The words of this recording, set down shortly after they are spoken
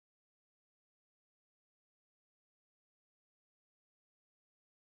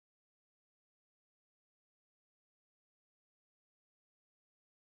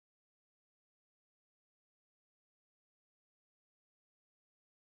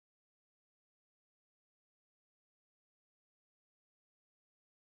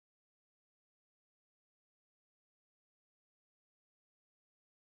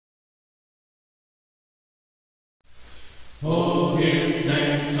Oh, give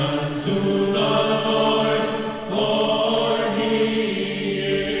thanks unto the Lord, for he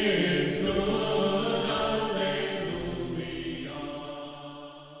is good. Alleluia.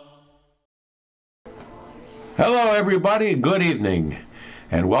 Hello, everybody. Good evening,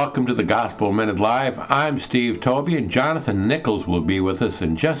 and welcome to the Gospel Minute Live. I'm Steve Toby, and Jonathan Nichols will be with us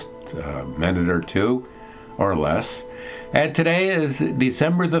in just a minute or two, or less. And today is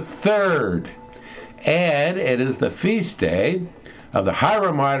December the 3rd, and it is the feast day of the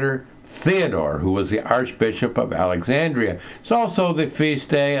Hieromartyr Theodore, who was the Archbishop of Alexandria. It's also the feast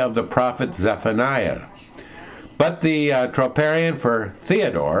day of the prophet Zephaniah. But the troparion for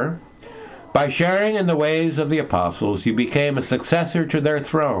Theodore: by sharing in the ways of the apostles, you became a successor to their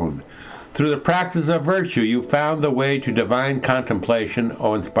throne. Through the practice of virtue, you found the way to divine contemplation,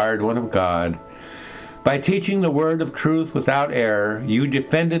 O inspired one of God. By teaching the word of truth without error, you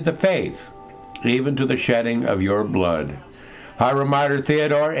defended the faith, even to the shedding of your blood. Hieromartyr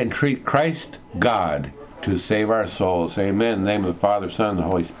Theodore, entreat Christ God to save our souls. Amen. In the name of the Father, Son, and the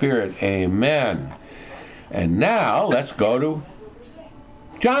Holy Spirit. Amen. And now, let's go to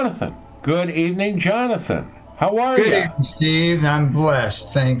Jonathan. Good evening, Jonathan. How are you? Good evening, Steve. I'm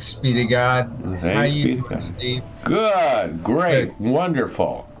blessed. Thanks be to God. How you doing, God. Steve? Good, great,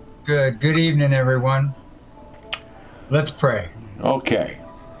 wonderful. Good. Good evening, everyone. Let's pray. Okay.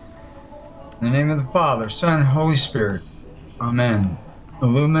 In the name of the Father, Son, and Holy Spirit. Amen.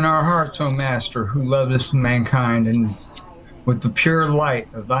 Illumine our hearts, O Master, who lovest mankind, and with the pure light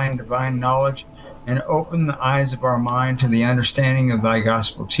of thine divine knowledge, and open the eyes of our mind to the understanding of thy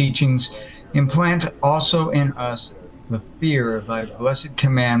gospel teachings. Implant also in us the fear of thy blessed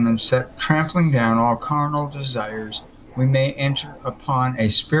commandments, that trampling down all carnal desires, we may enter upon a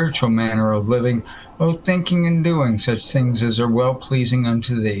spiritual manner of living, both thinking and doing such things as are well-pleasing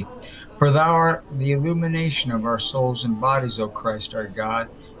unto thee. For thou art the illumination of our souls and bodies, O Christ our God,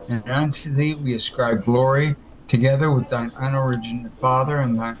 and unto thee we ascribe glory, together with thine unoriginate Father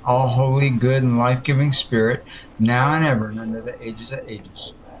and thine all-holy, good, and life-giving Spirit, now and ever, and unto the ages of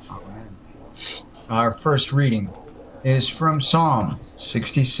ages. Amen. Our first reading is from Psalm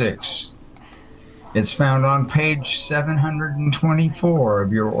 66. It's found on page 724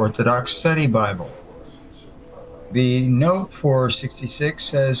 of your Orthodox Study Bible. The note for 66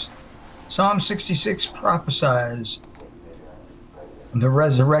 says, Psalm 66 prophesies the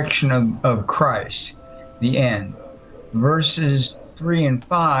resurrection of Christ, the end. Verses 3 and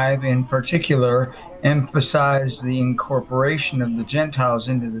 5 in particular emphasize the incorporation of the Gentiles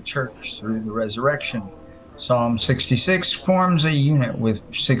into the church through the resurrection. Psalm 66 forms a unit with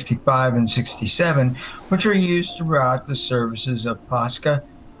 65 and 67, which are used throughout the services of Pascha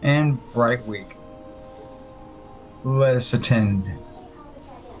and Bright Week. Let us attend.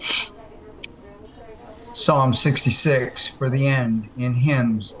 Psalm 66 for the end, in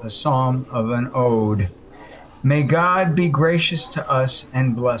hymns, a psalm of an ode. May God be gracious to us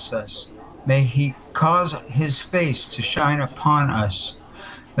and bless us. May he cause his face to shine upon us,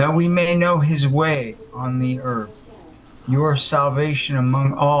 that we may know his way on the earth, your salvation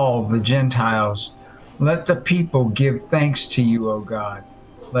among all the Gentiles. Let the people give thanks to you, O God.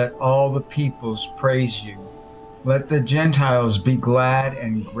 Let all the peoples praise you. Let the Gentiles be glad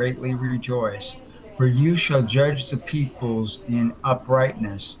and greatly rejoice. For you shall judge the peoples in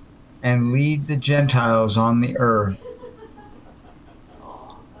uprightness, and lead the Gentiles on the earth.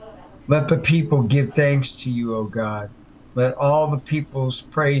 Let the people give thanks to you, O God. Let all the peoples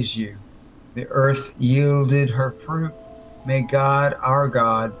praise you. The earth yielded her fruit. May God, our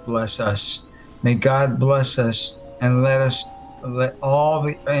God, bless us. May God bless us, and let all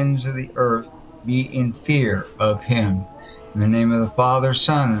the ends of the earth be in fear of him. In the name of the Father,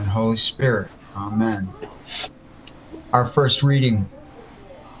 Son, and Holy Spirit. Amen. Our first reading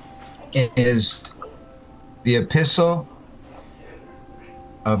is the Epistle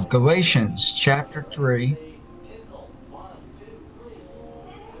of Galatians, chapter 3.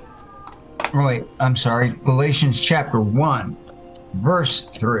 Oh, wait, I'm sorry. Galatians chapter 1, verse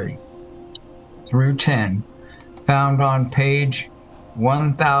 3 through 10, found on page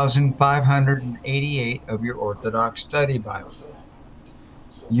 1588 of your Orthodox Study Bible.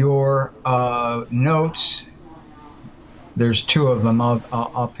 Your notes, there's two of them.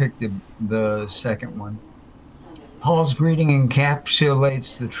 I'll pick the second one. Paul's greeting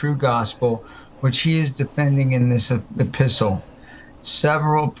encapsulates the true gospel, which he is defending in this epistle.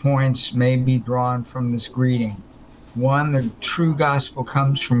 Several points may be drawn from this greeting. One, the true gospel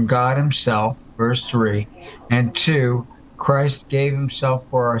comes from God himself, verse 3. And two, Christ gave himself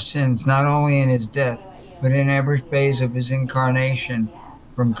for our sins, not only in his death, but in every phase of his incarnation,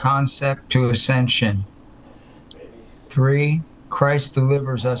 from concept to ascension. 3. Christ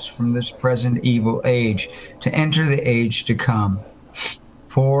delivers us from this present evil age to enter the age to come.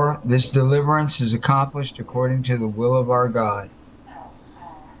 4. This deliverance is accomplished according to the will of our God.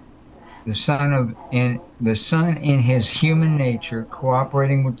 The Son in his human nature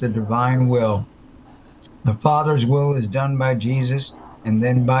cooperating with the divine will. The Father's will is done by Jesus and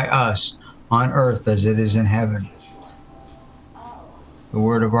then by us on earth as it is in heaven. The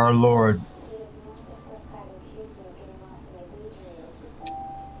word of our Lord.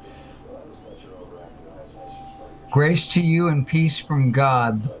 Grace to you and peace from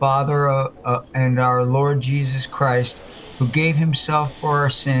God, the Father and our Lord Jesus Christ, who gave himself for our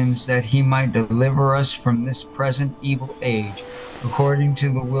sins that he might deliver us from this present evil age, according to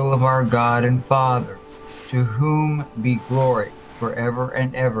the will of our God and Father, to whom be glory forever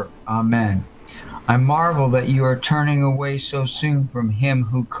and ever. Amen. I marvel that you are turning away so soon from him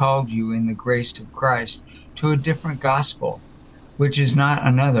who called you in the grace of Christ to a different gospel, which is not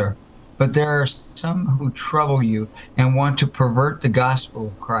another. But there are some who trouble you and want to pervert the gospel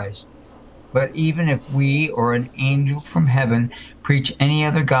of Christ. But even if we or an angel from heaven preach any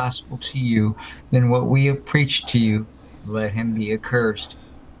other gospel to you than what we have preached to you, let him be accursed.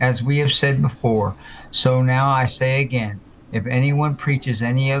 As we have said before, so now I say again, if anyone preaches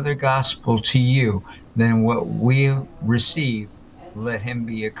any other gospel to you than what we have received, let him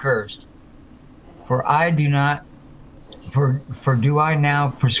be accursed. For do I now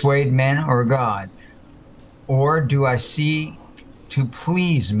persuade men or God? Or do I seek to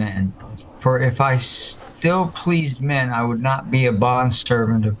please men? For if I still pleased men, I would not be a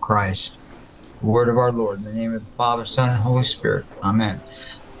bondservant of Christ. The word of our Lord, in the name of the Father, Son, and Holy Spirit. Amen.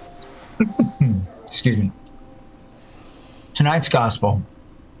 Excuse me. Tonight's gospel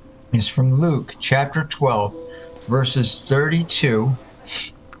is from Luke chapter 12, verses 32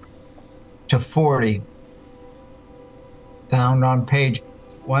 to 40. Found on page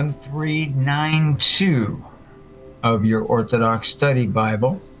 1392 of your Orthodox Study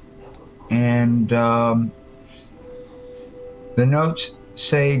Bible. And the notes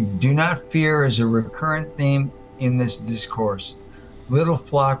say, do not fear is a recurrent theme in this discourse. Little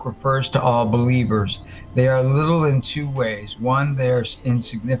flock refers to all believers. They are little in two ways. One, they are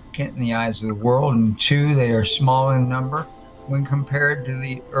insignificant in the eyes of the world, and two, they are small in number when compared to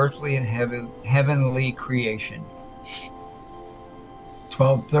the earthly and heavenly creation.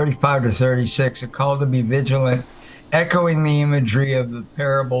 12:35 to 36, a call to be vigilant, echoing the imagery of the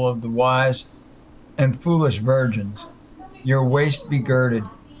parable of the wise and foolish virgins. Your waist be girded.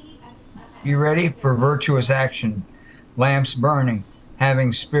 Be ready for virtuous action, lamps burning,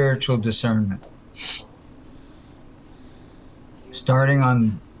 having spiritual discernment. Starting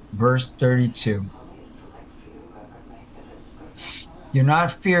on verse 32. Do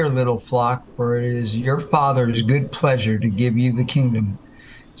not fear, little flock, for it is your Father's good pleasure to give you the kingdom.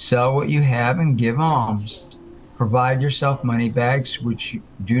 Sell what you have and give alms. Provide yourself money bags which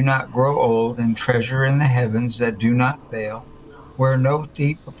do not grow old, and treasure in the heavens that do not fail, where no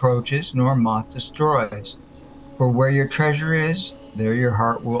thief approaches nor moth destroys. For where your treasure is, there your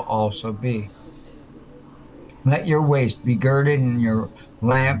heart will also be. Let your waist be girded and your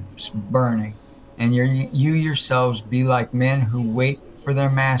lamps burning, and you yourselves be like men who wait for their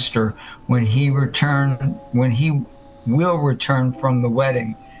master when he will return from the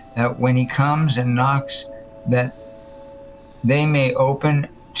wedding, that when he comes and knocks, that they may open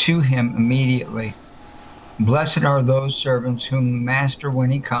to him immediately. Blessed are those servants whom the master,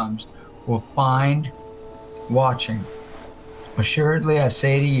 when he comes, will find watching. Assuredly I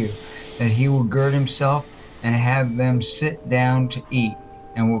say to you that he will gird himself and have them sit down to eat,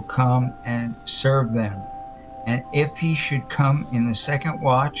 and will come and serve them. And if he should come in the second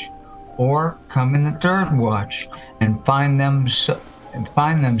watch, or come in the third watch, and find them so,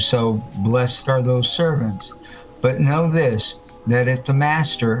 blessed are those servants. But know this, that if the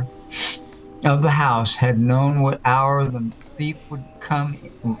master of the house had known what hour the thief would come,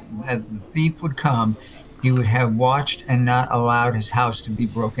 he would have watched and not allowed his house to be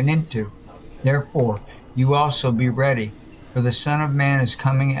broken into. Therefore, you also be ready, for the Son of Man is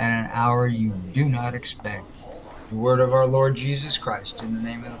coming at an hour you do not expect. The word of our Lord Jesus Christ, in the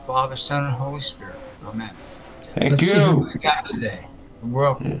name of the Father, Son, and Holy Spirit. Amen. Let's see who we got today. You're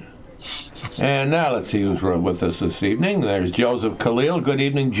welcome. And now let's see who's with us this evening. There's Joseph Khalil. Good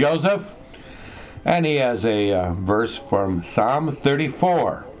evening, Joseph. And he has a verse from Psalm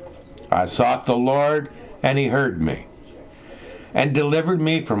 34. I sought the Lord, and he heard me, and delivered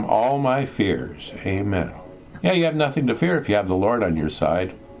me from all my fears. Amen. Yeah, you have nothing to fear if you have the Lord on your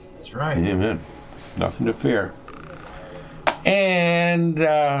side. That's right. Amen. Nothing to fear. And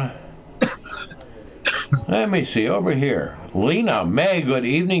Let me see, over here. Lena May, good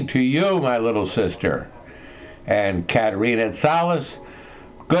evening to you, my little sister. And Katerina Salas,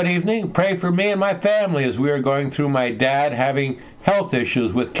 good evening. Pray for me and my family as we are going through my dad having health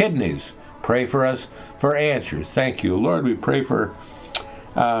issues with kidneys. Pray for us for answers. Thank you. Lord, we pray for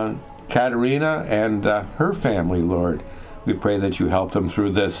Katerina and her family, Lord. We pray that you help them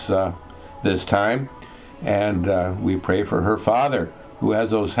through this time. And we pray for her father, who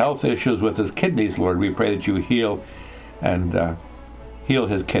has those health issues with his kidneys, Lord. We pray that you heal and heal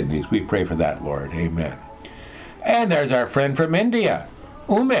his kidneys. We pray for that, Lord. Amen. And there's our friend from India,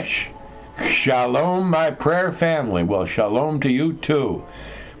 Umesh. Shalom, my prayer family. Well, shalom to you too.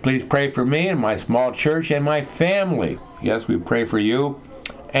 Please pray for me and my small church and my family. Yes, we pray for you.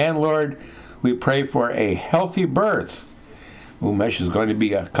 And Lord, we pray for a healthy birth. Umesh is going to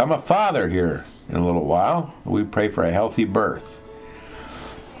become a father here in a little while. We pray for a healthy birth.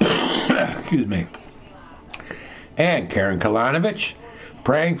 Excuse me. And Karen Kalanovich,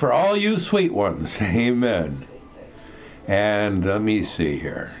 praying for all you sweet ones. Amen. And let me see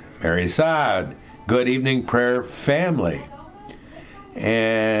here. Mary Saad, good evening, prayer family.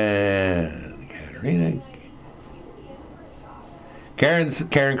 And Karen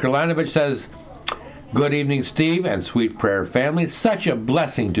Kralanovich says, good evening, Steve and sweet prayer family. Such a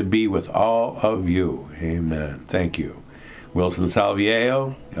blessing to be with all of you. Amen. Thank you. Wilson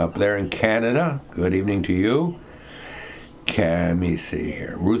Salviejo, up there in Canada, good evening to you. Let me see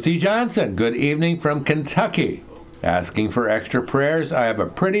here. Ruthie Johnson, good evening from Kentucky. Asking for extra prayers. I have a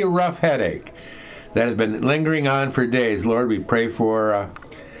pretty rough headache that has been lingering on for days. Lord, we pray for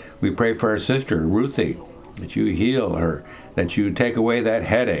our sister Ruthie, that you heal her, that you take away that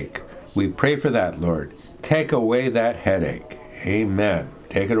headache. We pray for that, Lord. Take away that headache. Amen.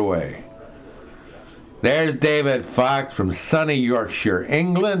 Take it away. There's David Fox from sunny Yorkshire,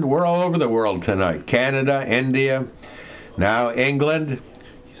 England. We're all over the world tonight. Canada, India, now England,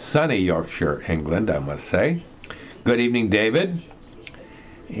 sunny Yorkshire, England, I must say. Good evening, David.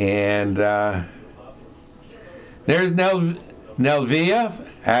 And there's Nelvia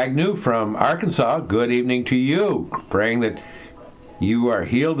Agnew from Arkansas. Good evening to you. Praying that you are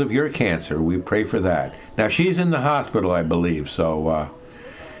healed of your cancer. We pray for that. Now, she's in the hospital, I believe, so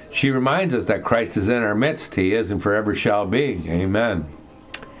she reminds us that Christ is in our midst. He is and forever shall be. Amen.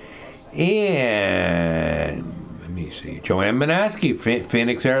 And let me see. Joanne Manaski,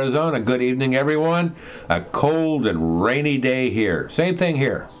 Phoenix, Arizona. Good evening, everyone. A cold and rainy day here. Same thing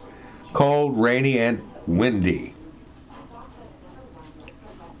here. Cold, rainy, and windy.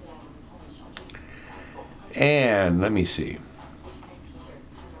 And let me see.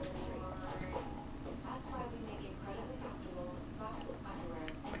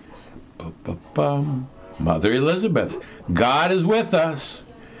 Mother Elizabeth. God is with us.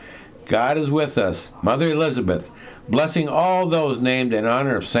 God is with us. Mother Elizabeth, blessing all those named in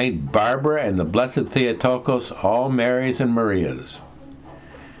honor of Saint Barbara and the Blessed Theotokos, all Marys and Marias.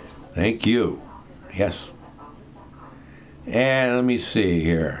 Thank you. Yes. And let me see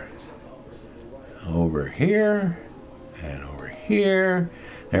here. Over here and over here.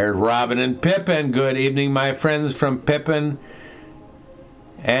 There's Robin and Pippin. Good evening, my friends from Pippin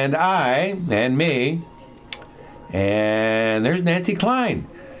and I and me. And there's Nancy Klein.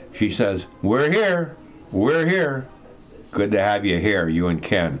 She says, we're here. We're here. Good to have you here, you and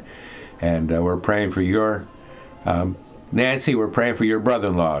Ken. And we're praying for your, Nancy, we're praying for your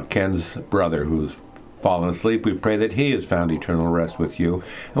brother-in-law, Ken's brother, who's fallen asleep. We pray that he has found eternal rest with you.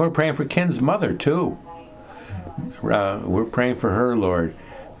 And we're praying for Ken's mother, too. We're praying for her, Lord,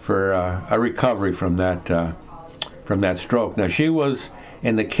 for a recovery from that stroke. Now, she was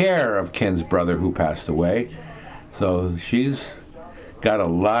in the care of Ken's brother who passed away. So she's got a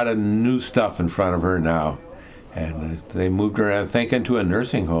lot of new stuff in front of her now. And they moved her, I think, into a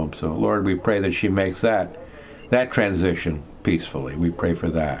nursing home. So, Lord, we pray that she makes that transition peacefully. We pray for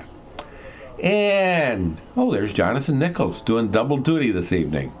that. And, oh, there's Jonathan Nichols doing double duty this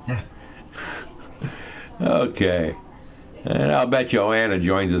evening. Yeah. Okay. And I'll bet Joanna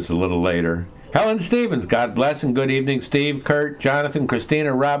joins us a little later. Helen Stevens, God bless and good evening. Steve, Kurt, Jonathan,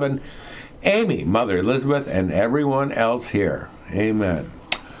 Christina, Robin, Amy, Mother Elizabeth, and everyone else here. Amen.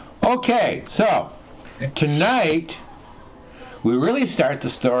 Okay, so tonight we really start the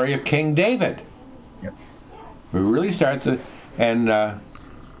story of King David. Yep. We really start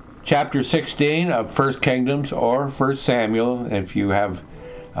chapter 16 of 1 Kingdoms or 1 Samuel, if you have,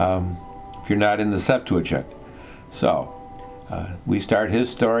 if you're not in the Septuagint. So we start his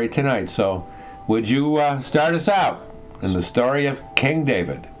story tonight. So would you start us out in the story of King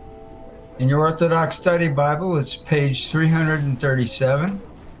David? In your Orthodox Study Bible, it's page 337,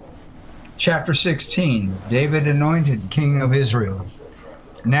 Chapter 16, David anointed king of Israel.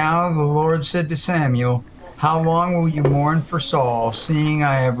 Now the Lord said to Samuel, how long will you mourn for Saul, seeing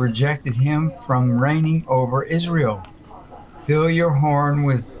I have rejected him from reigning over Israel? Fill your horn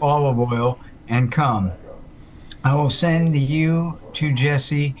with olive oil and come. I will send you to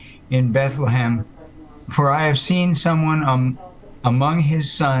Jesse in Bethlehem, for I have seen someone among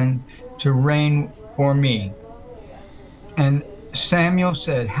his sons to reign for me. And Samuel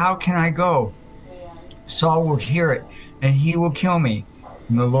said, how can I go? Saul will hear it, and he will kill me.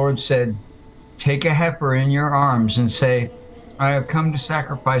 And the Lord said, take a heifer in your arms and say, I have come to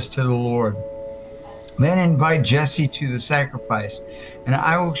sacrifice to the Lord. Then invite Jesse to the sacrifice, and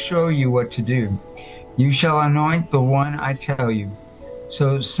I will show you what to do. You shall anoint the one I tell you.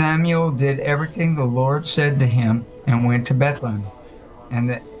 So Samuel did everything the Lord said to him and went to Bethlehem. And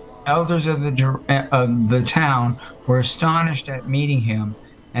the elders of the town were astonished at meeting him,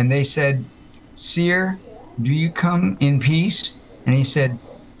 and they said, Seer, do you come in peace? And he said,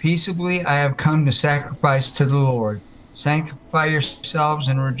 peaceably I have come to sacrifice to the Lord. Sanctify yourselves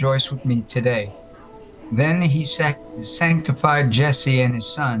and rejoice with me today. Then he sanctified Jesse and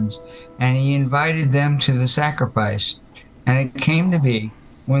his sons, and he invited them to the sacrifice. And it came to be,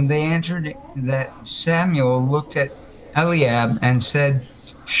 when they entered, that Samuel looked at Eliab and said,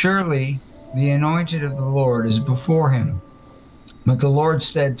 surely the anointed of the Lord is before him. But the Lord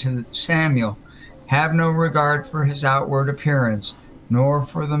said to Samuel, have no regard for his outward appearance, nor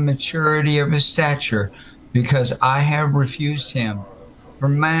for the maturity of his stature, because I have refused him. For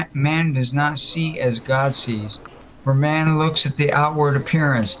man does not see as God sees. For man looks at the outward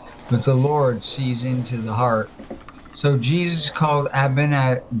appearance, but the Lord sees into the heart. So Jesus called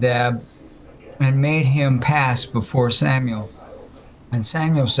Abinadab and made him pass before Samuel. And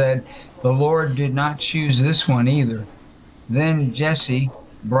Samuel said, the Lord did not choose this one either. Then Jesse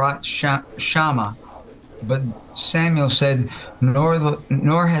brought Shammah. But Samuel said,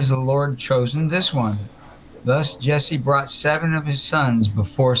 nor has the Lord chosen this one. Thus Jesse brought 7 of his sons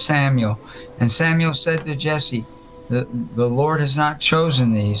before Samuel. And Samuel said to Jesse, the Lord has not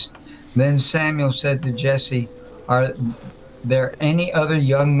chosen these. Then Samuel said to Jesse, are there any other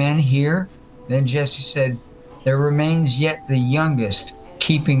young men here? Then Jesse said, there remains yet the youngest,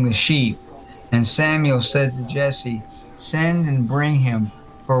 keeping the sheep. And Samuel said to Jesse, send and bring him,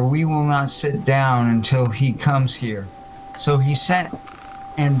 for we will not sit down until he comes here. So he sent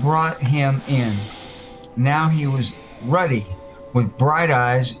and brought him in. Now he was ruddy, with bright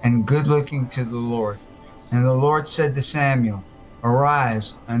eyes, and good looking to the Lord. And the Lord said to Samuel,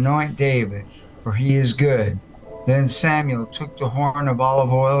 arise, anoint David, for he is good. Then Samuel took the horn of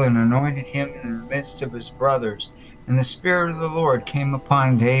olive oil and anointed him in the midst of his brothers. And the Spirit of the Lord came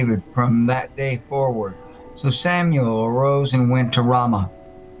upon David from that day forward. So Samuel arose and went to Ramah.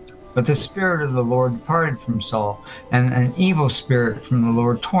 But the Spirit of the Lord departed from Saul, and an evil spirit from the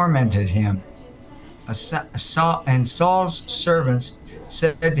Lord tormented him. And Saul's servants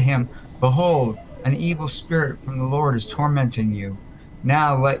said to him, behold, an evil spirit from the Lord is tormenting you.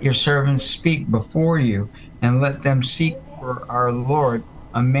 Now let your servants speak before you, and let them seek for our Lord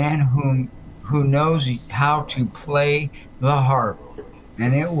a man who knows how to play the harp.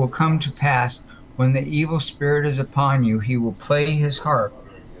 And it will come to pass, when the evil spirit is upon you, he will play his harp,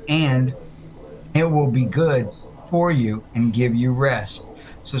 and it will be good for you and give you rest.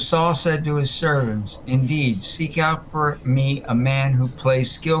 So Saul said to his servants, indeed, seek out for me a man who plays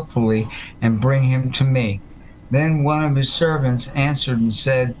skillfully, and bring him to me. Then one of his servants answered and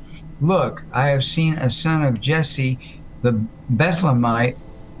said, look, I have seen a son of Jesse the Bethlehemite,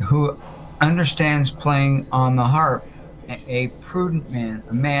 who understands playing on the harp, a prudent man,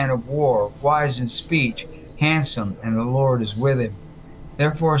 a man of war, wise in speech, handsome, and the Lord is with him.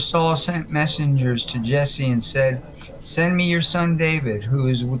 Therefore Saul sent messengers to Jesse and said, send me your son David, who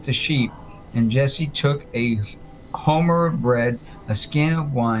is with the sheep. And Jesse took a homer of bread, a skin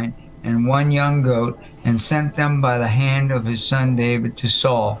of wine, and 1 young goat, and sent them by the hand of his son David to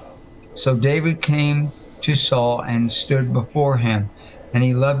Saul. So David came to Saul and stood before him, and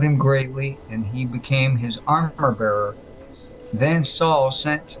he loved him greatly, and he became his armor-bearer. Then Saul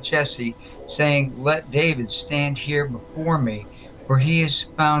sent to Jesse, saying, let David stand here before me, for he has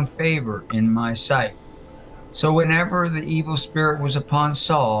found favor in my sight. So whenever the evil spirit was upon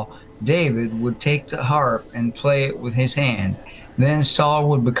Saul, David would take the harp and play it with his hand. Then Saul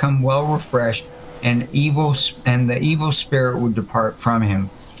would become well refreshed, and the evil spirit would depart from him.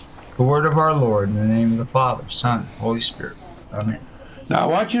 The word of our Lord, in the name of the Father, Son, Holy Spirit. Amen. Now I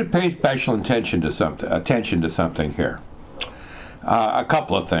want you to pay special attention to something here. A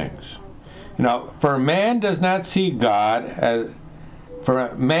couple of things. For man does not see God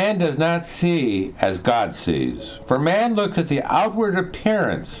For man does not see as God sees. For man looks at the outward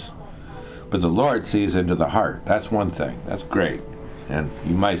appearance, but the Lord sees into the heart. That's one thing. That's great. And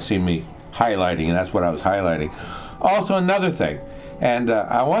you might see me highlighting, and that's what I was highlighting. Also, another thing, and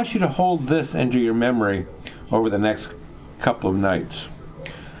I want you to hold this into your memory over the next couple of nights.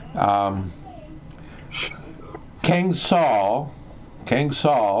 King Saul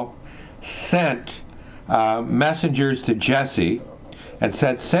sent messengers to Jesse and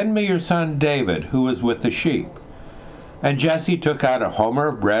said, "Send me your son David, who is with the sheep." And Jesse took out a homer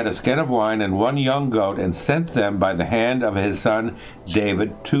of bread, a skin of wine, and one young goat, and sent them by the hand of his son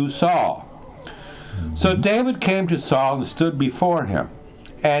David to Saul. So David came to Saul and stood before him,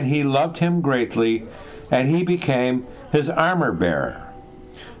 and he loved him greatly, and he became his armor-bearer.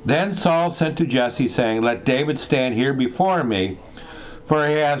 Then Saul sent to Jesse, saying, "Let David stand here before me, for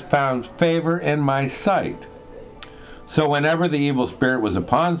he has found favor in my sight." So whenever the evil spirit was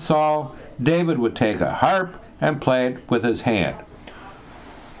upon Saul, David would take a harp and play it with his hand.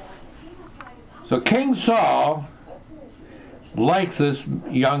 So King Saul likes this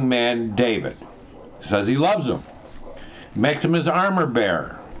young man David. Says he loves him. Makes him his armor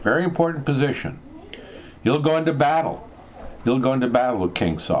bearer. Very important position. He'll go into battle. He'll go into battle with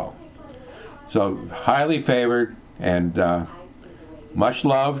King Saul. So highly favored and much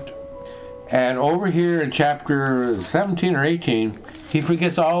loved. And over here in chapter 17 or 18, he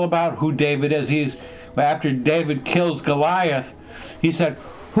forgets all about who David is. After David kills Goliath, he said,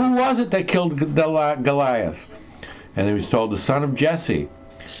 "Who was it that killed Goliath?" And he was told, "The son of Jesse."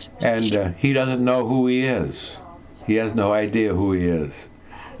 And he doesn't know who he is. He has no idea who he is.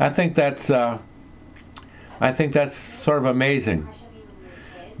 I think that's sort of amazing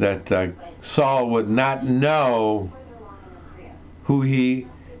that Saul would not know who he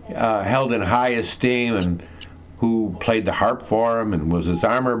held in high esteem and who played the harp for him and was his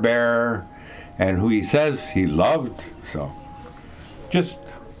armor bearer and who he says he loved. So just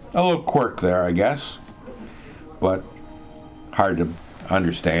a little quirk there, I guess, but hard to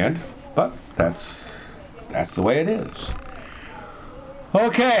understand, but that's the way it is.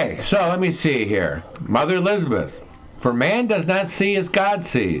 Okay, so let me see here. Mother Elizabeth, for man does not see as God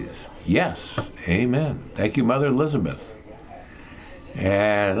sees. Yes, amen. Thank you, Mother Elizabeth.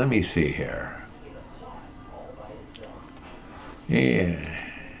 And let me see here. Yeah.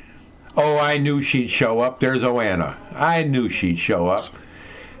 Oh, I knew she'd show up. There's Oana. I knew she'd show up.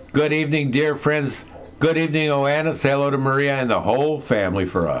 Good evening, dear friends. Good evening, Oana. Say hello to Maria and the whole family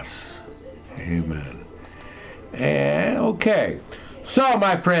for us. Amen. And okay. So,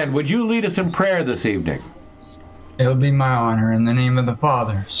 my friend, would you lead us in prayer this evening? It'll be my honor, in the name of the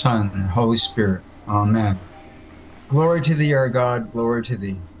Father, Son, and Holy Spirit. Amen. Glory to thee, our God, glory to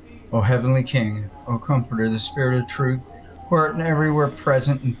thee. O heavenly King, O Comforter, the Spirit of truth, who art everywhere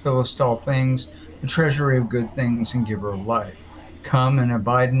present and fillest all things, the treasury of good things and giver of life. Come and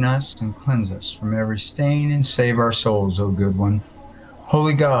abide in us and cleanse us from every stain and save our souls, O good one.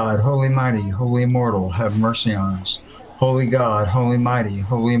 Holy God, holy mighty, holy immortal, have mercy on us. Holy God, holy mighty,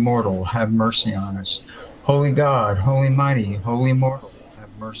 holy immortal, have mercy on us. Holy God, holy mighty, holy immortal, have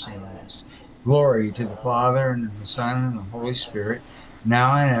mercy on us. Glory to the Father, and to the Son, and the Holy Spirit,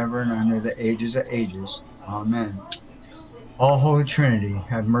 now and ever, and under the ages of ages. Amen. All Holy Trinity,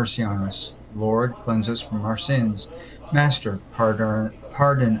 have mercy on us. Lord, cleanse us from our sins. Master,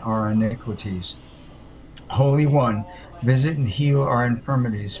 pardon our iniquities. Holy One, visit and heal our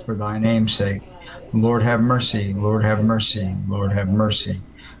infirmities for thy name's sake. Lord, have mercy. Lord, have mercy. Lord, have mercy.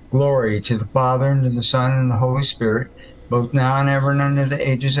 Glory to the Father, and to the Son, and the Holy Spirit, both now and ever, and under the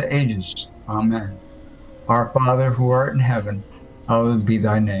ages of ages. Amen. Our Father, who art in heaven, hallowed be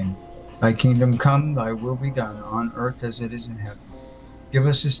thy name. Thy kingdom come, thy will be done, on earth as it is in heaven. Give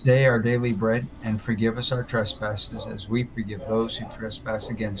us this day our daily bread, and forgive us our trespasses, as we forgive those who trespass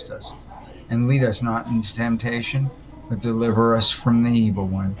against us. And lead us not into temptation, but deliver us from the evil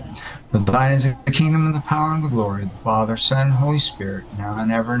one. For thine is the kingdom, and the power, and the glory of the Father, Son, and Holy Spirit, now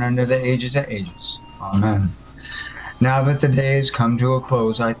and ever, and under the ages of ages. Amen. Now that the day has come to a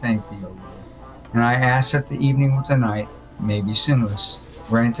close, I thank thee, O Lord. And I ask that the evening with the night may be sinless.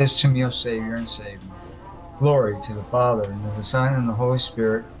 Grant this to me, O Savior, and save me. Glory to the Father, and to the Son, and the Holy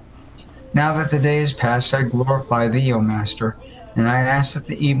Spirit. Now that the day is past, I glorify thee, O Master, and I ask that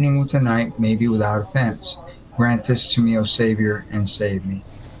the evening with the night may be without offense. Grant this to me, O Savior, and save me,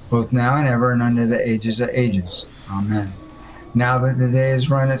 both now and ever, and under the ages of ages. Amen. Now that the day has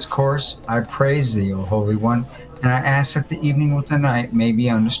run its course, I praise thee, O Holy One, and I ask that the evening with the night may be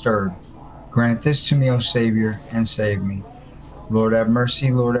undisturbed. Grant this to me, O Savior, and save me. Lord, have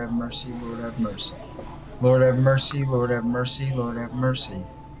mercy. Lord, have mercy. Lord, have mercy. Lord have mercy, Lord have mercy, Lord have mercy.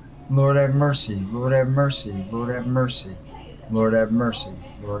 Lord have mercy, Lord have mercy, Lord have mercy. Lord have mercy,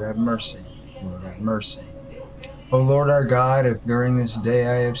 Lord have mercy, Lord have mercy. O Lord our God, if during this day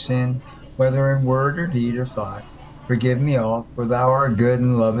I have sinned, whether in word or deed or thought, forgive me all, for thou art good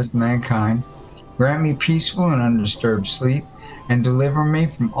and lovest mankind. Grant me peaceful and undisturbed sleep, and deliver me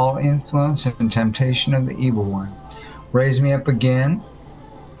from all influence and temptation of the evil one. Raise me up again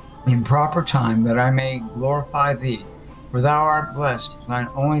in proper time, that I may glorify thee. For thou art blessed, thine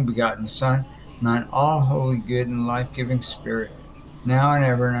only begotten Son, and thine all holy, good, and life-giving Spirit, now and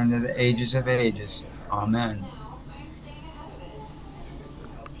ever and unto the ages of ages. Amen.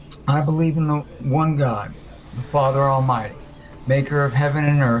 I believe in the one God, the Father Almighty, maker of heaven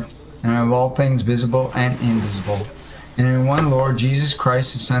and earth, and of all things visible and invisible, and in one Lord Jesus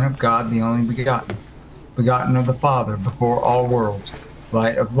Christ, the Son of God, the only begotten, begotten of the Father, before all worlds,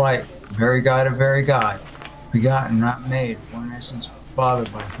 light of light, very God of very God, begotten, not made, one essence with the Father,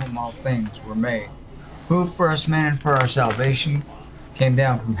 by whom all things were made, who for us men and for our salvation came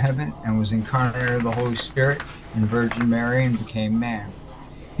down from heaven and was incarnate of the Holy Spirit and Virgin Mary and became man.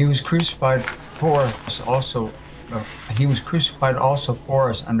 He was crucified for us also. He was crucified also for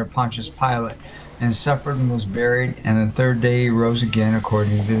us under Pontius Pilate, and suffered and was buried, and the third day he rose again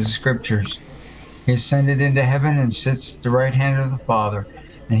according to the Scriptures. He ascended into heaven and sits at the right hand of the Father,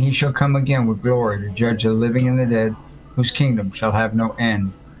 and he shall come again with glory to judge the living and the dead, whose kingdom shall have no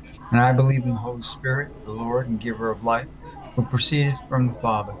end. And I believe in the Holy Spirit, the Lord and giver of life, who proceedeth from the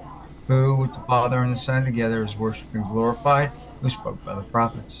Father, who with the Father and the Son together is worshipped and glorified, who spoke by the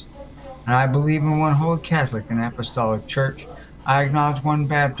prophets. And I believe in one holy Catholic and Apostolic Church. I acknowledge one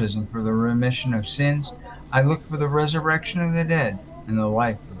baptism for the remission of sins. I look for the resurrection of the dead and the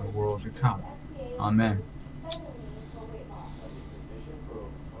life of the world to come. Amen.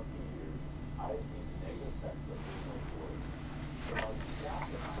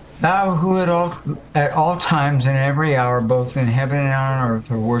 Thou who at all times and every hour, both in heaven and on earth,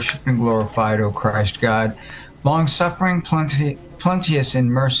 are worshipped and glorified, O Christ God, long-suffering, plenteous in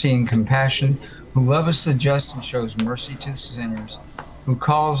mercy and compassion, who lovest the just and shows mercy to sinners, who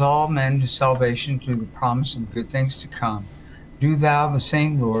calls all men to salvation through the promise of good things to come. Do thou, the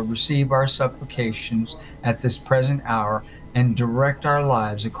same Lord, receive our supplications at this present hour, and direct our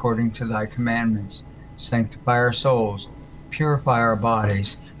lives according to thy commandments. Sanctify our souls, purify our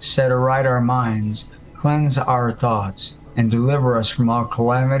bodies, set aright our minds, cleanse our thoughts, and deliver us from all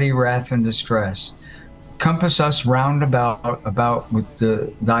calamity, wrath, and distress. Compass us round about with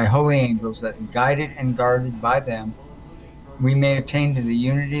thy holy angels, that guided and guarded by them we may attain to the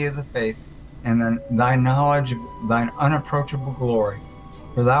unity of the faith and thy knowledge of thine unapproachable glory.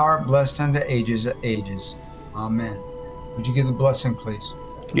 For thou art blessed unto ages of ages. Amen. Would you give the blessing, please?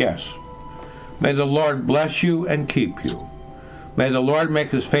 Yes. May the Lord bless you and keep you. May the Lord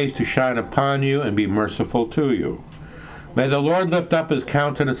make his face to shine upon you and be merciful to you. May the Lord lift up his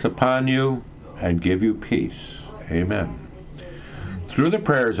countenance upon you and give you peace. Amen. Through the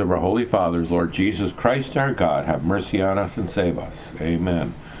prayers of our Holy Fathers, Lord Jesus Christ our God, have mercy on us and save us.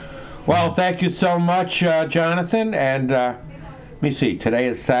 Amen. Well, thank you so much, Jonathan. And let me see, today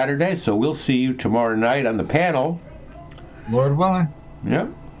is Saturday, so we'll see you tomorrow night on the panel. Lord willing. Yep,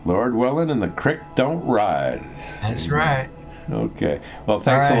 Lord willing, and the creek don't rise. That's right. Okay. Well,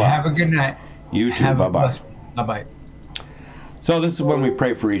 thanks a lot. Have a good night. You too. Bye-bye. Bye-bye. So this is when we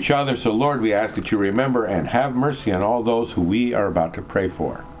pray for each other. So, Lord, we ask that you remember and have mercy on all those who we are about to pray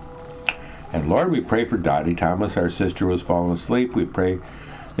for. And, Lord, we pray for Dottie Thomas, our sister who has fallen asleep. We pray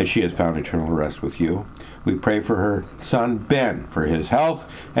that she has found eternal rest with you. We pray for her son, Ben, for his health,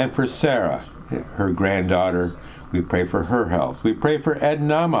 and for Sarah, her granddaughter. We pray for her health. We pray for Ed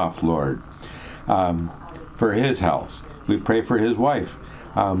Namoff, Lord, for his health. We pray for his wife,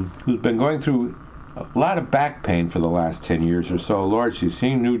 who's been going through a lot of back pain for the last 10 years or so. Lord, she's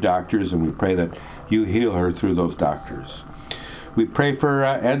seen new doctors, and we pray that you heal her through those doctors. We pray for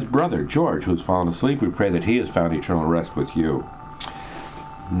Ed's brother, George, who's fallen asleep. We pray that he has found eternal rest with you.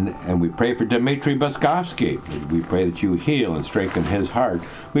 And we pray for Dmitry Buskovsky. We pray that you heal and strengthen his heart.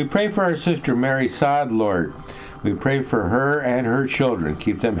 We pray for our sister Mary Sod, Lord. We pray for her and her children.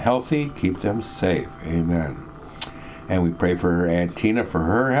 Keep them healthy, keep them safe. Amen. And we pray for her Aunt Tina for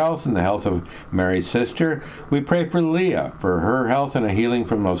her health and the health of Mary's sister. We pray for Leah for her health and a healing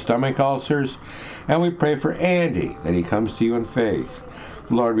from those stomach ulcers. And we pray for Andy, that he comes to you in faith.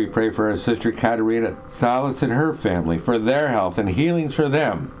 Lord, we pray for our sister Katerina Salas and her family, for their health and healings for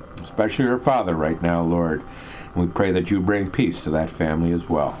them, especially her father right now, Lord. And we pray that you bring peace to that family as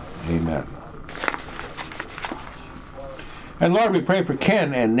well. Amen. And Lord, we pray for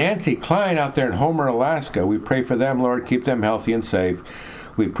Ken and Nancy Klein out there in Homer, Alaska. We pray for them, Lord. Keep them healthy and safe.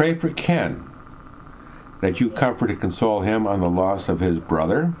 We pray for Ken, that you comfort and console him on the loss of his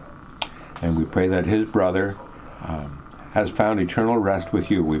brother. And we pray that his brother has found eternal rest with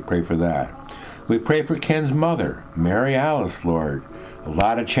you. We pray for that. We pray for Ken's mother, Mary Alice, Lord. A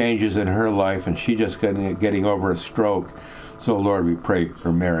lot of changes in her life, and she just getting over a stroke. So, Lord, we pray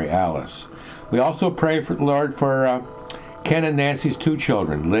for Mary Alice. We also pray, for Lord, for Ken and Nancy's 2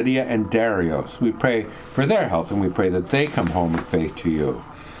 children, Lydia and Darius. We pray for their health, and we pray that they come home in faith to you.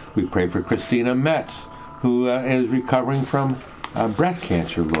 We pray for Christina Metz, who is recovering from breast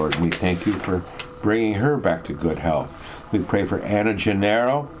cancer, Lord. We thank you for bringing her back to good health. We pray for Anna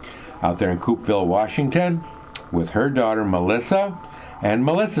Gennaro out there in Coopville, Washington, with her daughter Melissa and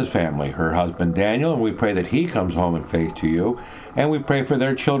Melissa's family, her husband Daniel, and we pray that he comes home in faith to you. And we pray for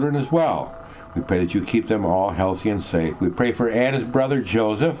their children as well. We pray that you keep them all healthy and safe. We pray for Anna's brother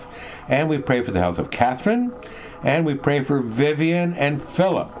Joseph, and we pray for the health of Catherine, and we pray for Vivian and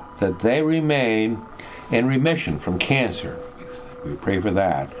Philip, that they remain in remission from cancer. We pray for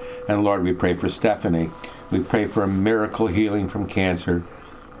that. And Lord, we pray for Stephanie. We pray for a miracle healing from cancer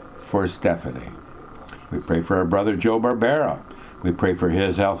for Stephanie. We pray for our brother Joe Barbera. We pray for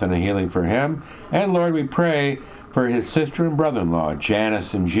his health and a healing for him. And Lord, we pray for his sister and brother-in-law,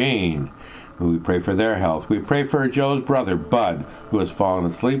 Janice and Jean. We pray for their health. We pray for Joe's brother, Bud, who has fallen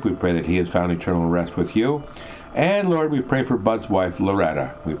asleep. We pray that he has found eternal rest with you. And Lord, we pray for Bud's wife,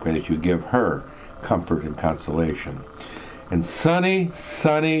 Loretta. We pray that you give her comfort and consolation. In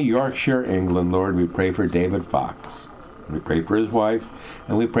sunny Yorkshire, England, Lord, we pray for David Fox. We pray for his wife,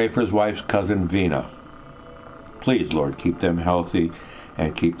 and we pray for his wife's cousin, Vina. Please, Lord, keep them healthy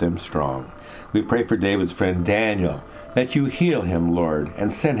and keep them strong. We pray for David's friend, Daniel, that you heal him, Lord,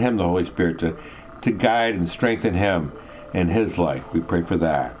 and send him the Holy Spirit to guide and strengthen him in his life. We pray for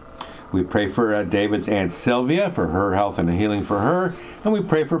that. We pray for David's Aunt Sylvia, for her health and a healing for her. And we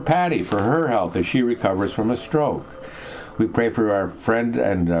pray for Patty, for her health as she recovers from a stroke. We pray for our friend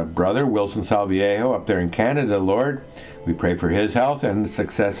and brother, Wilson Salviejo, up there in Canada, Lord. We pray for his health and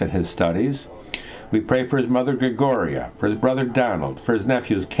success in his studies. We pray for his mother, Gregoria, for his brother, Donald, for his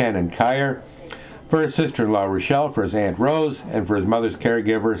nephews, Ken and Kyer, for his sister-in-law, Rochelle, for his Aunt Rose, and for his mother's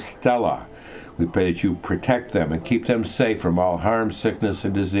caregiver, Stella. We pray that you protect them and keep them safe from all harm, sickness,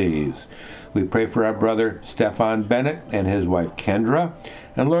 and disease. We pray for our brother, Stefan Bennett, and his wife, Kendra.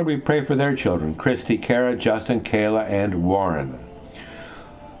 And Lord, we pray for their children, Christy, Kara, Justin, Kayla, and Warren.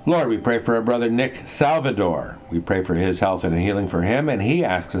 Lord, we pray for our brother, Nick Salvador. We pray for his health and healing for him, and he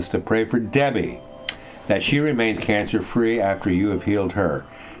asks us to pray for Debbie, that she remains cancer-free after you have healed her.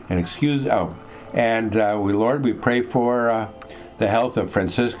 Lord, we pray for the health of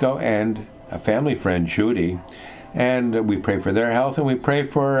Francisco and a family friend, Judy, and we pray for their health, and we pray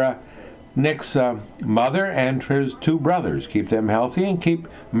for Nick's mother and his 2 brothers. Keep them healthy, and keep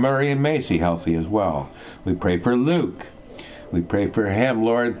Murray and Macy healthy as well. We pray for Luke. We pray for him,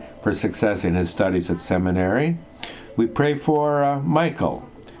 Lord, for success in his studies at seminary. We pray for Michael.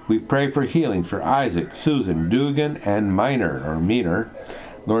 We pray for healing for Isaac, Susan, Dugan, and Miner.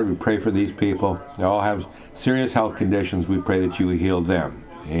 Lord, we pray for these people. They all have serious health conditions. We pray that you heal them.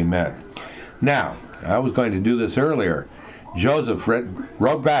 Amen. Now, I was going to do this earlier. Joseph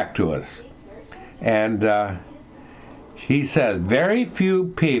wrote back to us, and he says, very few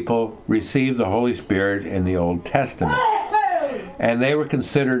people received the Holy Spirit in the Old Testament, and they were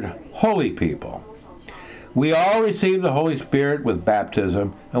considered holy people. We all receive the Holy Spirit with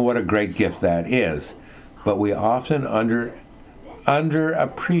baptism, and what a great gift that is, but we often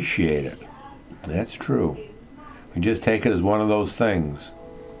underappreciate it. That's true. We just take it as one of those things.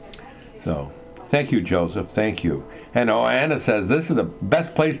 So, thank you, Joseph. Thank you. And Anna says, this is the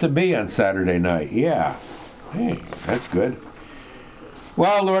best place to be on Saturday night. Yeah. Hey, that's good.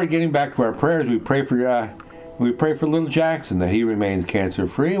 Well, Lord, getting back to our prayers, we pray for little Jackson, that he remains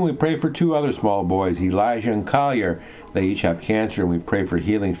cancer-free, and we pray for 2 other small boys, Elijah and Collier. They each have cancer, and we pray for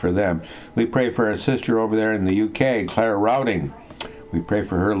healing for them. We pray for our sister over there in the UK, Claire Routing. We pray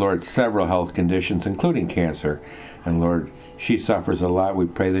for her, Lord, several health conditions, including cancer. And Lord, she suffers a lot. We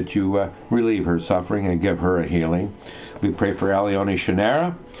pray that you relieve her suffering and give her a healing. We pray for Alione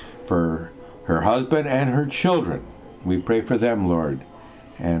Shanara, for her husband and her children. We pray for them, Lord.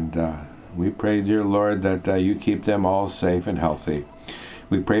 And we pray, dear Lord, that you keep them all safe and healthy.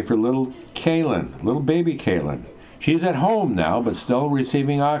 We pray for little Kaylin, little baby Kaylin. She's at home now, but still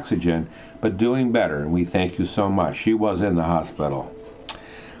receiving oxygen, but doing better. We thank you so much. She was in the hospital.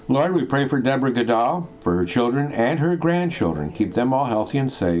 Lord, we pray for Deborah Goodall, for her children and her grandchildren. Keep them all healthy and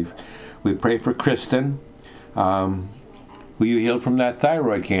safe. We pray for Kristen. who you healed from that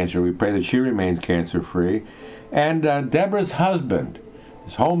thyroid cancer. We pray that she remains cancer-free. And Deborah's husband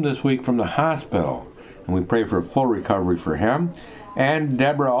is home this week from the hospital, and we pray for a full recovery for him. And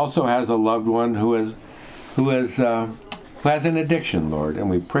Deborah also has a loved one who has an addiction, Lord, and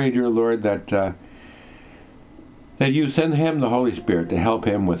we pray, dear Lord, that you send him the Holy Spirit to help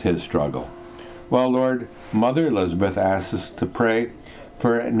him with his struggle. Well, Lord, Mother Elizabeth asks us to pray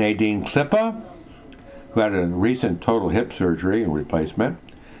for Nadine Klippa, who had a recent total hip surgery and replacement.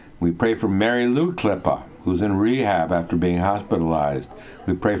 We pray for Mary Lou Klippa, who's in rehab after being hospitalized.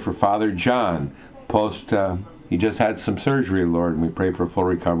 We pray for Father John, he just had some surgery, Lord, and we pray for full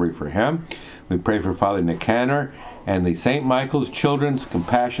recovery for him. We pray for Father Nicanor and the St. Michael's Children's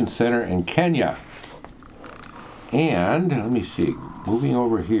Compassion Center in Kenya. And, let me see, moving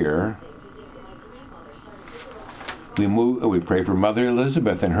over here, we pray for Mother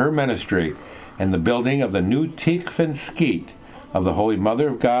Elizabeth and her ministry and the building of the new Tikvan Skeet of the Holy Mother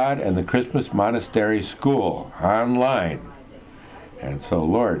of God and the Christmas Monastery School online. And so,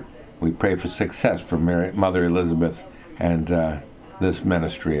 Lord, we pray for success for Mother Elizabeth and this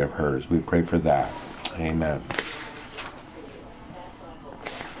ministry of hers. We pray for that. Amen.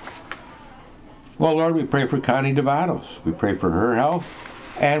 Well, Lord, we pray for Connie Devados. We pray for her health.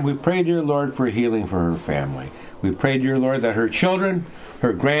 And we pray, dear Lord, for healing for her family. We pray, dear Lord, that her children,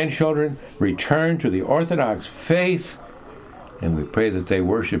 her grandchildren, return to the Orthodox faith. And we pray that they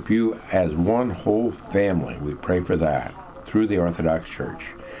worship you as one whole family. We pray for that through the Orthodox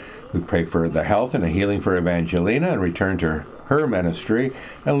Church. We pray for the health and a healing for Evangelina and return to her ministry.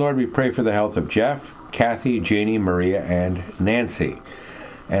 And Lord, we pray for the health of Jeff, Kathy, Jeannie, Maria, and Nancy.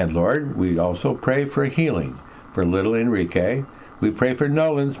 And Lord, we also pray for healing for little Enrique. We pray for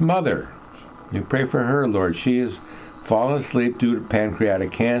Nolan's mother. We pray for her, Lord. She has fallen asleep due to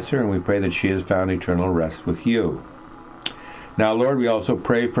pancreatic cancer, and we pray that she has found eternal rest with you. Now, Lord, we also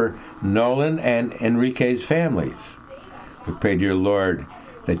pray for Nolan and Enrique's families. We pray, dear Lord,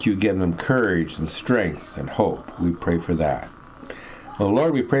 that you give them courage and strength and hope. We pray for that. Well,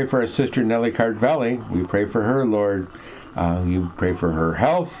 Lord, we pray for our sister Nellie Cartvelli. We pray for her, Lord. You pray for her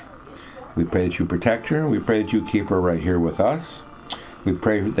health. We pray that you protect her. We pray that you keep her right here with us. We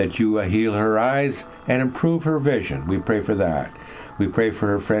pray that you heal her eyes and improve her vision. We pray for that. We pray for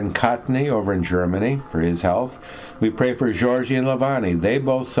her friend Katni over in Germany for his health. We pray for Georgie and Lavani. They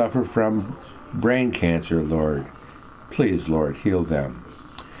both suffer from brain cancer, Lord. Please, Lord, heal them.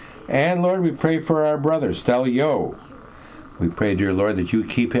 And, Lord, we pray for our brother, Stelio. We pray, dear Lord, that you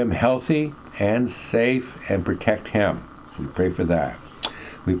keep him healthy and safe and protect him. We pray for that.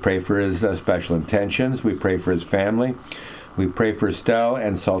 We pray for his special intentions. We pray for his family. We pray for Stel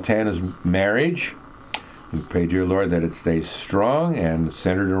and Sultana's marriage. We pray, dear Lord, that it stays strong and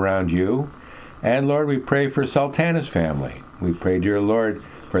centered around you. And, Lord, we pray for Sultana's family. We pray, dear Lord,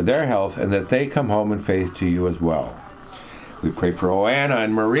 for their health and that they come home in faith to you as well. We pray for Oana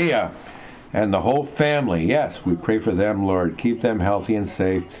and Maria and the whole family. Yes, we pray for them, Lord. Keep them healthy and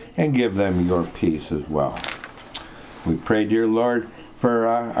safe and give them your peace as well. We pray, dear Lord, for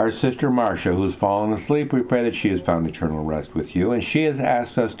our sister Marcia, who's fallen asleep. We pray that she has found eternal rest with you, and she has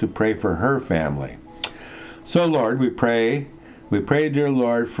asked us to pray for her family. So, Lord, we pray, dear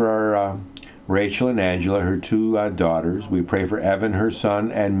Lord, for Rachel and Angela, her two daughters. We pray for Evan, her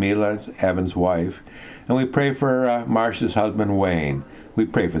son, and Mila, Evan's wife. And we pray for Marcia's husband, Wayne. We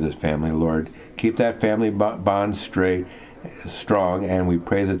pray for this family, Lord. Keep that family bond strong, and we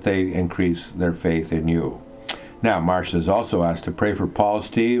pray that they increase their faith in you. Now, Marcia is also asked to pray for Paul,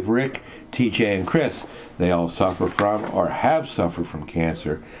 Steve, Rick, TJ, and Chris. They all suffer from or have suffered from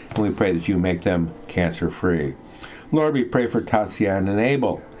cancer, and we pray that you make them cancer-free. Lord, we pray for Tatiana and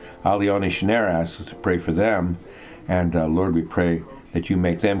Abel. Alione Schneider asks us to pray for them, and Lord, we pray that you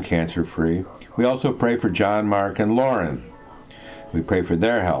make them cancer-free. We also pray for John, Mark, and Lauren. We pray for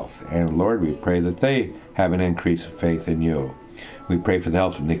their health, and Lord, we pray that they have an increase of faith in you. We pray for the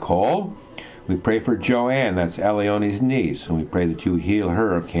health of Nicole. We pray for Joanne, that's Alione's niece, and we pray that you heal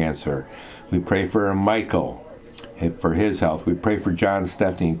her of cancer. We pray for Michael, for his health. We pray for John,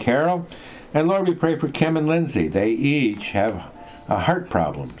 Stephanie, and Carol. And Lord, we pray for Kim and Lindsay. They each have heart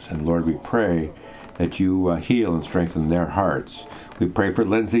problems, and Lord, we pray that you heal and strengthen their hearts. We pray for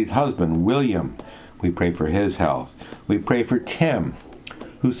Lindsay's husband, William. We pray for his health. We pray for Tim,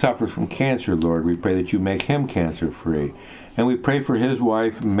 who suffers from cancer, Lord. We pray that you make him cancer-free. And we pray for his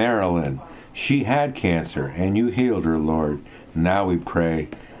wife, Marilyn. She had cancer, and you healed her, Lord. Now we pray,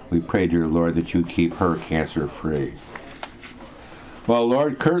 dear Lord, that you keep her cancer-free. Well,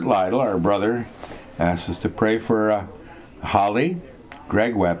 Lord, Kurt Lytle, our brother, asks us to pray for Holly,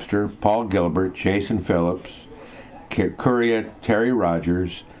 Greg Webster, Paul Gilbert, Jason Phillips, Curia Terry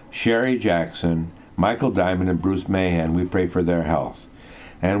Rogers, Sherry Jackson, Michael Diamond, and Bruce Mahan. We pray for their health.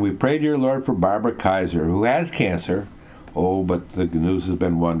 And we pray, dear Lord, for Barbara Kaiser, who has cancer. Oh, but the news has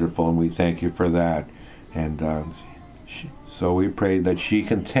been wonderful, and we thank you for that. And so we pray that she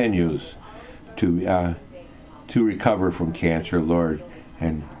continues to recover from cancer, Lord.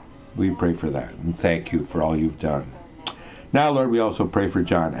 And we pray for that. And thank you for all you've done. Now, Lord, we also pray for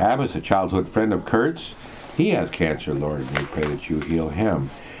John Abbas, a childhood friend of Kurt's. He has cancer, Lord, and we pray that you heal him.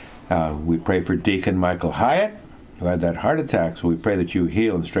 We pray for Deacon Michael Hyatt, who had that heart attack, so we pray that you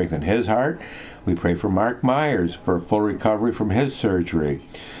heal and strengthen his heart. We pray for Mark Myers for full recovery from his surgery.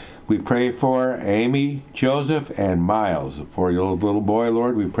 We pray for Amy, Joseph, and Miles, a 4-year-old little boy,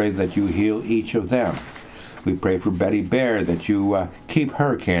 Lord. We pray that you heal each of them. We pray for Betty Bear, that you keep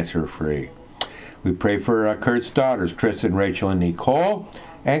her cancer-free. We pray for Kurt's daughters, Kristen, Rachel, and Nicole,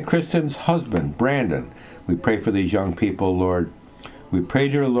 and Kristen's husband, Brandon. We pray for these young people, Lord. We pray,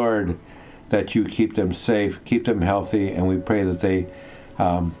 dear Lord, that you keep them safe, keep them healthy, and we pray that they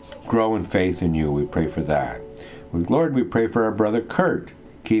grow in faith in you. We pray for that. Lord, we pray for our brother Kurt.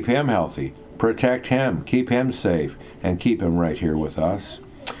 Keep him healthy, protect him, keep him safe, and keep him right here with us.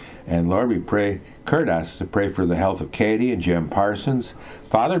 And Lord, we pray, Kurt asks to pray for the health of Katie and Jim Parsons,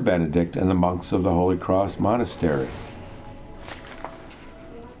 Father Benedict, and the monks of the Holy Cross Monastery.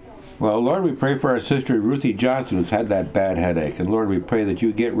 Well, Lord, we pray for our sister Ruthie Johnson, who's had that bad headache. And Lord, we pray that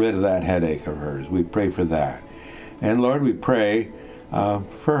you get rid of that headache of hers. We pray for that. And Lord, we pray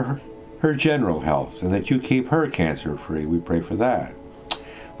for her general health, and that you keep her cancer-free. We pray for that.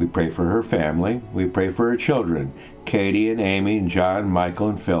 We pray for her family. We pray for her children, Katie and Amy and John, Michael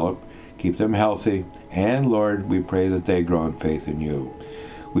and Philip. Keep them healthy. And Lord, we pray that they grow in faith in you.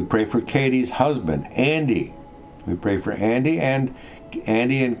 We pray for Katie's husband, Andy. We pray for Andy and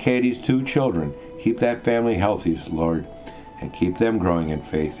Katie's 2 children. Keep that family healthy, Lord, and keep them growing in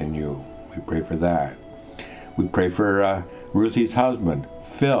faith in you. We pray for that. We pray for Ruthie's husband,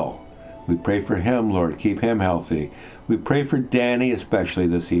 Phil. We pray for him, Lord. Keep him healthy. We pray for Danny especially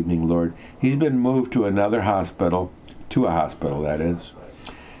this evening, Lord. He's been moved to another hospital, that is.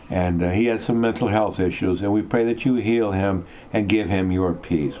 And he has some mental health issues, and we pray that you heal him and give him your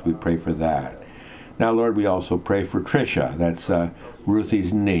peace. We pray for that. Now, Lord, we also pray for Tricia. That's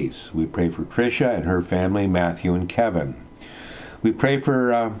Ruthie's niece. We pray for Tricia and her family, Matthew and Kevin. We pray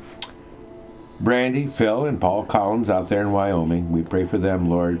for Brandy, Phil, and Paul Collins out there in Wyoming. We pray for them,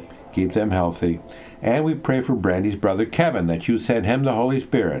 Lord. Keep them healthy. And we pray for Brandy's brother, Kevin, that you send him the Holy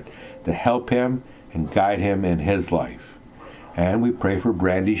Spirit to help him and guide him in his life. And we pray for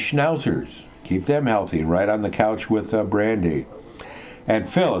Brandy's schnauzers. Keep them healthy, right on the couch with Brandy. And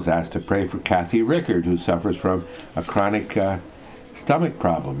Phil is asked to pray for Kathy Rickard, who suffers from a chronic stomach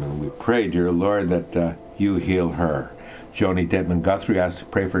problem. And we pray, dear Lord, that you heal her. Joni Detman Guthrie asked to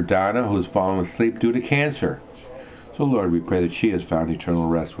pray for Donna, who has fallen asleep due to cancer. So, Lord, we pray that she has found eternal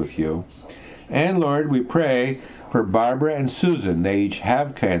rest with you. And, Lord, we pray for Barbara and Susan. They each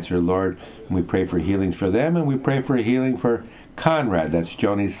have cancer, Lord. And we pray for healings for them, and we pray for healing for Conrad, that's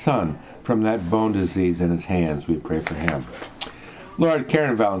Joni's son, from that bone disease in his hands. We pray for him. Lord,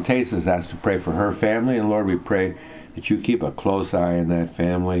 Karen Valentais is asked to pray for her family, and Lord, we pray that you keep a close eye on that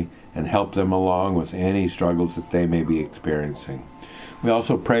family and help them along with any struggles that they may be experiencing. We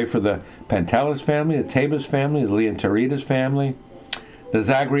also pray for the Pantelis family, the Tabas family, the Leontaritas family, the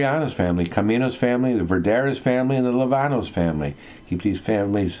Zagrianos family, Caminos family, the Verderas family, and the Lavanos family. Keep these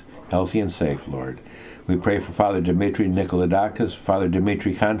families healthy and safe, Lord. We pray for Father Dimitri Nikolodakis, Father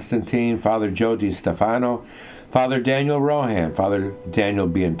Dimitri Constantine, Father Joe Di Stefano, Father Daniel Rohan, Father Daniel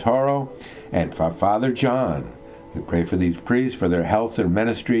Biantoro, and for Father John. We pray for these priests, for their health, their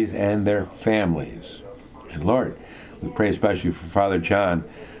ministries, and their families. And Lord, we pray especially for Father John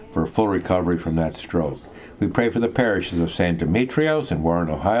for a full recovery from that stroke. We pray for the parishes of St. Demetrios in Warren,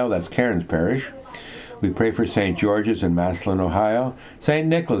 Ohio. That's Karen's parish. We pray for St. George's in Massillon, Ohio, St.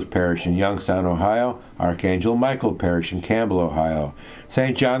 Nicholas Parish in Youngstown, Ohio, Archangel Michael Parish in Campbell, Ohio,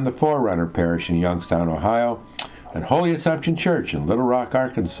 St. John the Forerunner Parish in Youngstown, Ohio, and Holy Assumption Church in Little Rock,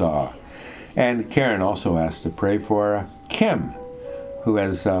 Arkansas. And Karen also asked to pray for Kim, who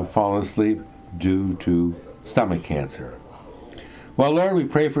has fallen asleep due to stomach cancer. Well, Lord, we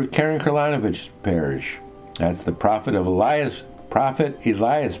pray for Karen Karlanovich Parish. That's the Prophet Elias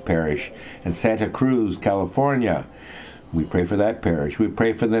Parish in Santa Cruz, California. We pray for that parish. We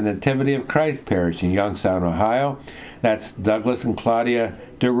pray for the Nativity of Christ Parish in Youngstown, Ohio. That's Douglas and Claudia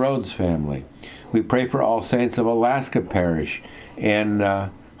DeRode's family. We pray for All Saints of Alaska Parish in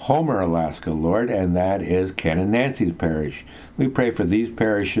Homer, Alaska, Lord, and that is Ken and Nancy's parish. We pray for these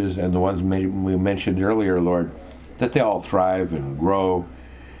parishes and the ones we mentioned earlier, Lord, that they all thrive and grow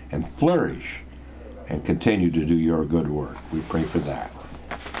and flourish and continue to do your good work. We pray for that.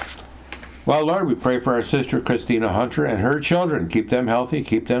 Well, Lord, we pray for our sister Christina Hunter and her children. Keep them healthy,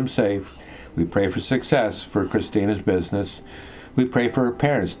 keep them safe. We pray for success for Christina's business. We pray for her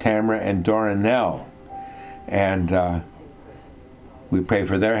parents, Tamara and Doranell. And we pray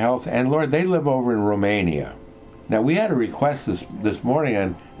for their health. And Lord, they live over in Romania. Now, we had a request this morning,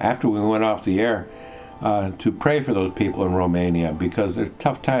 and after we went off the air, to pray for those people in Romania, because there's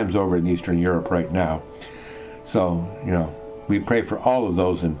tough times over in Eastern Europe right now. So, we pray for all of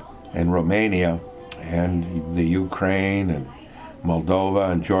those in Romania and the Ukraine and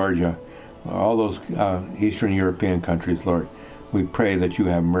Moldova and Georgia, all those Eastern European countries, Lord. We pray that you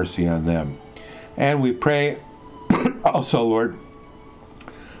have mercy on them. And we pray also, Lord,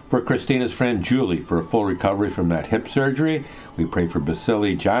 for Christina's friend Julie for a full recovery from that hip surgery. We pray for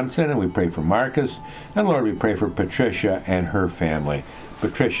Basili Johnson, and we pray for Marcus. And Lord, we pray for Patricia and her family.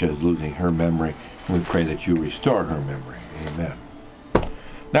 Patricia is losing her memory, and we pray that you restore her memory. Amen.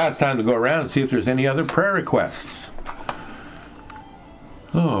 Now it's time to go around and see if there's any other prayer requests.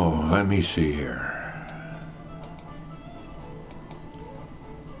 Oh, let me see here.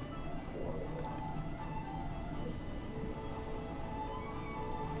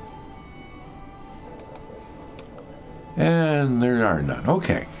 And there are none.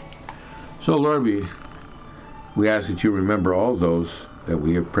 Okay. So, Lord, we ask that you remember all those that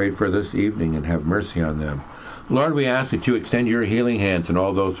we have prayed for this evening and have mercy on them. Lord, we ask that you extend your healing hands on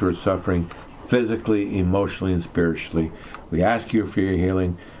all those who are suffering physically, emotionally, and spiritually. We ask you for your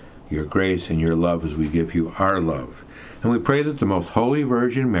healing, your grace, and your love as we give you our love. And we pray that the Most Holy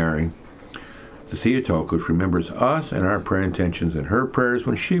Virgin Mary, the Theotokos, remembers us and our prayer intentions in her prayers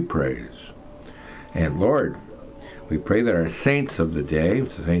when she prays. And Lord, we pray that our saints of the day,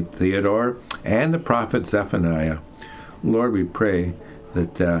 Saint Theodore and the prophet Zephaniah, Lord, we pray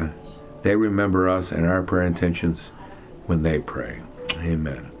that they remember us and our prayer intentions when they pray.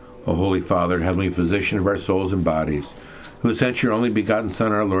 Amen. O Holy Father, Heavenly Physician of our souls and bodies, who sent your only begotten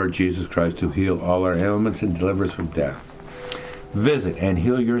Son, our Lord Jesus Christ, to heal all our ailments and deliver us from death, visit and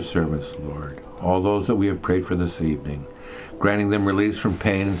heal your servants, Lord, all those that we have prayed for this evening, granting them release from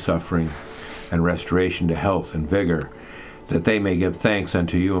pain and suffering, and restoration to health and vigor, that they may give thanks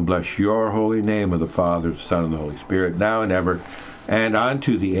unto you and bless your holy name of the Father, the Son, and the Holy Spirit, now and ever, and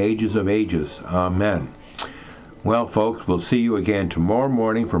unto the ages of ages. Amen. Well, folks, we'll see you again tomorrow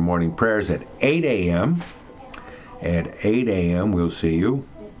morning for morning prayers at 8 a.m. At 8 a.m. we'll see you.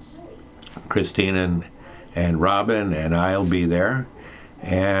 Christina and Robin and I'll be there.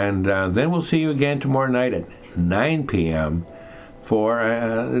 And then we'll see you again tomorrow night at 9 p.m. for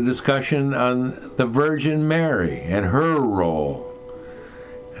a discussion on the Virgin Mary and her role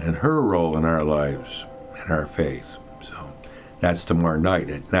in our lives and our faith. So that's tomorrow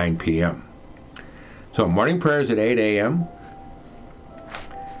night at 9 p.m. So morning prayers at 8 a.m.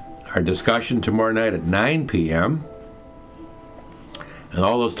 Our discussion tomorrow night at 9 p.m. And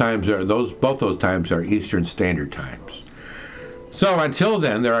all those times both those times are Eastern Standard Times. So until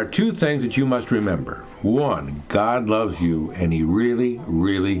then, there are two things that you must remember. One, God loves you, and he really,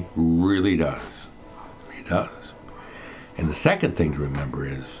 really, really does. He does. And the second thing to remember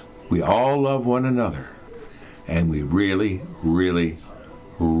is we all love one another, and we really, really,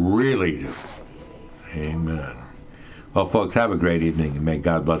 really do. Amen. Well, folks, have a great evening, and may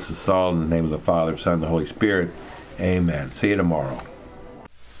God bless us all in the name of the Father, Son, and the Holy Spirit. Amen. See you tomorrow.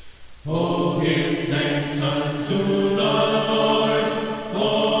 Oh, give